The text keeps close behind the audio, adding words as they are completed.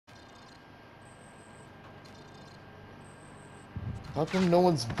How come no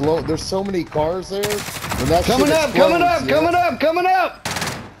one's blown? There's so many cars there. When that Coming shit up, explodes, coming up, yeah. coming up, coming up!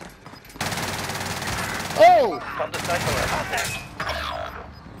 Oh! Come to cycle it.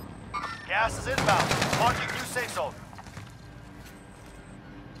 Gas is inbound. Marking new safe zone.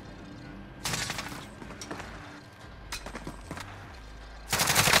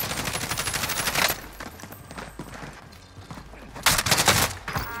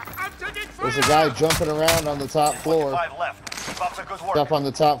 There's a guy jumping around on the top floor. 25 left. Keep up the good work. Up on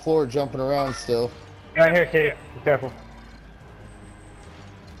the top floor, jumping around still. Right here, Kitty. Be careful.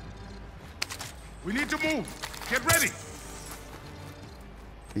 We need to move. Get ready.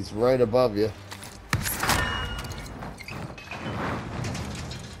 He's right above you.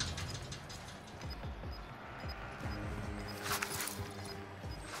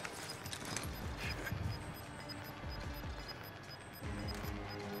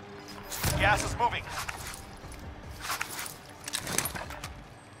 Gas is moving.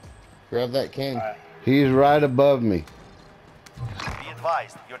 Grab that king. He's right above me. Be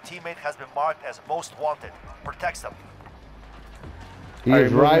advised, your teammate has been marked as most wanted. Protect them.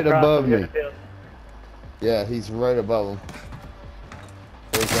 He's right above me. Yeah, he's right above him.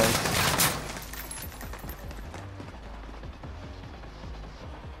 There he goes.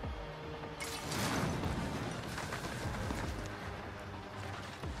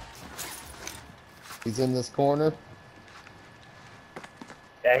 He's in this corner.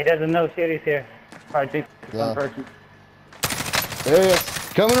 Yeah, he doesn't know Shitty's here. Probably thinks it's one person. There he is.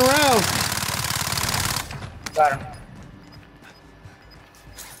 Coming around. Got him.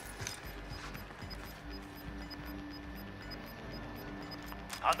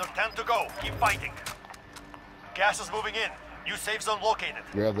 Under 10 to go. Keep fighting. Gas is moving in. New safe zone located.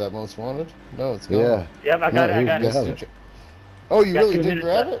 Grab that most wanted? No, it's gone. Yeah. Yep, I got it. I he's got got it. it. Oh, you Got really 2 did minutes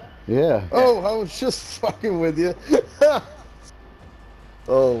grab left. it? Yeah. Oh, I was just fucking with you.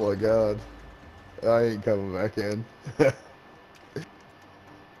 Oh my god. I ain't coming back in.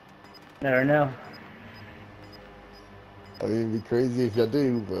 Never know. I mean, it'd be crazy if I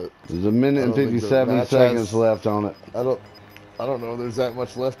do, but There's a minute and I don't think the 57 match seconds has- left on it. I don't know there's that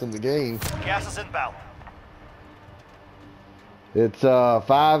much left in the game. Gas is inbound. It's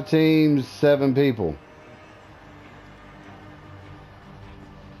 5 teams, 7 people.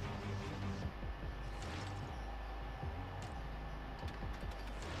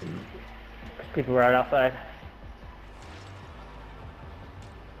 People right outside.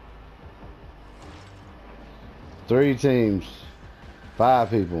 Three teams, 5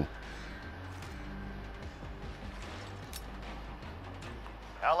 people.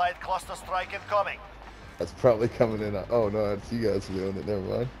 Allied cluster strike incoming. That's probably coming in. Oh no, that's you guys doing it. Never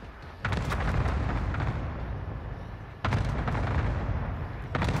mind.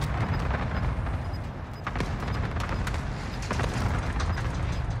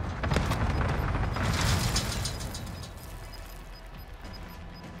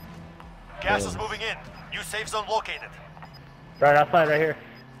 Gas is moving in. New safe zone located. Right outside, right here.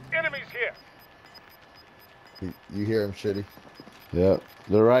 Enemies here. You hear him, Shitty. Yep.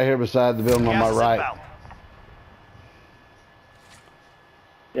 They're right here beside the building on Gas my is right. inbound.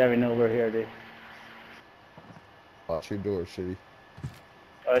 Yeah, we know we're here, dude. Watch your door, Shitty.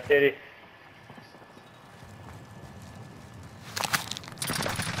 Oh, Shitty.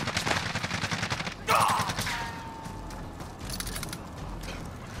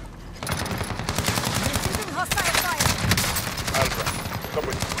 Alpha. Come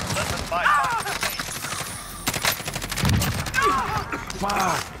with me. Less than 5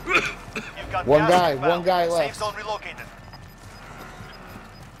 You've got One gas guy, inbound. one guy Safe left. zone relocated.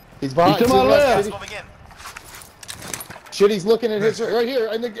 He's behind. He's to my left, left. Gas Shitty. moving in. Shitty's looking at his right here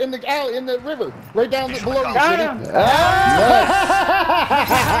in the alley in the river, right down below you, Got Shitty.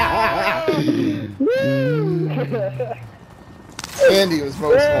 him! Andy was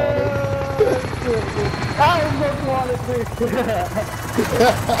most wanted. I was most wanted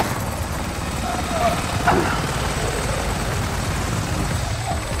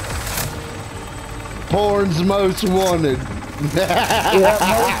Porn's most wanted.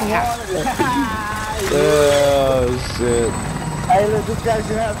 Oh shit. Hey, look, this guy's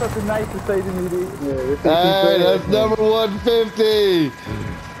gonna have something nice to say to me, dude. Hey, that's number 150.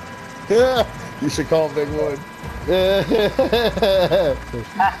 You should call Big Wood.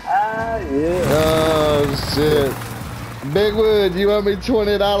 Oh shit. Big Wood, you owe me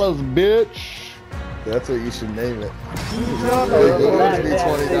 $20, bitch. That's what you should name it.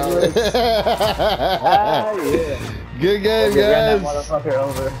 Good game, That guys. motherfucker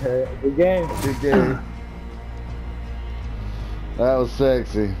over. Good game. Good game. That was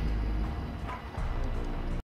sexy.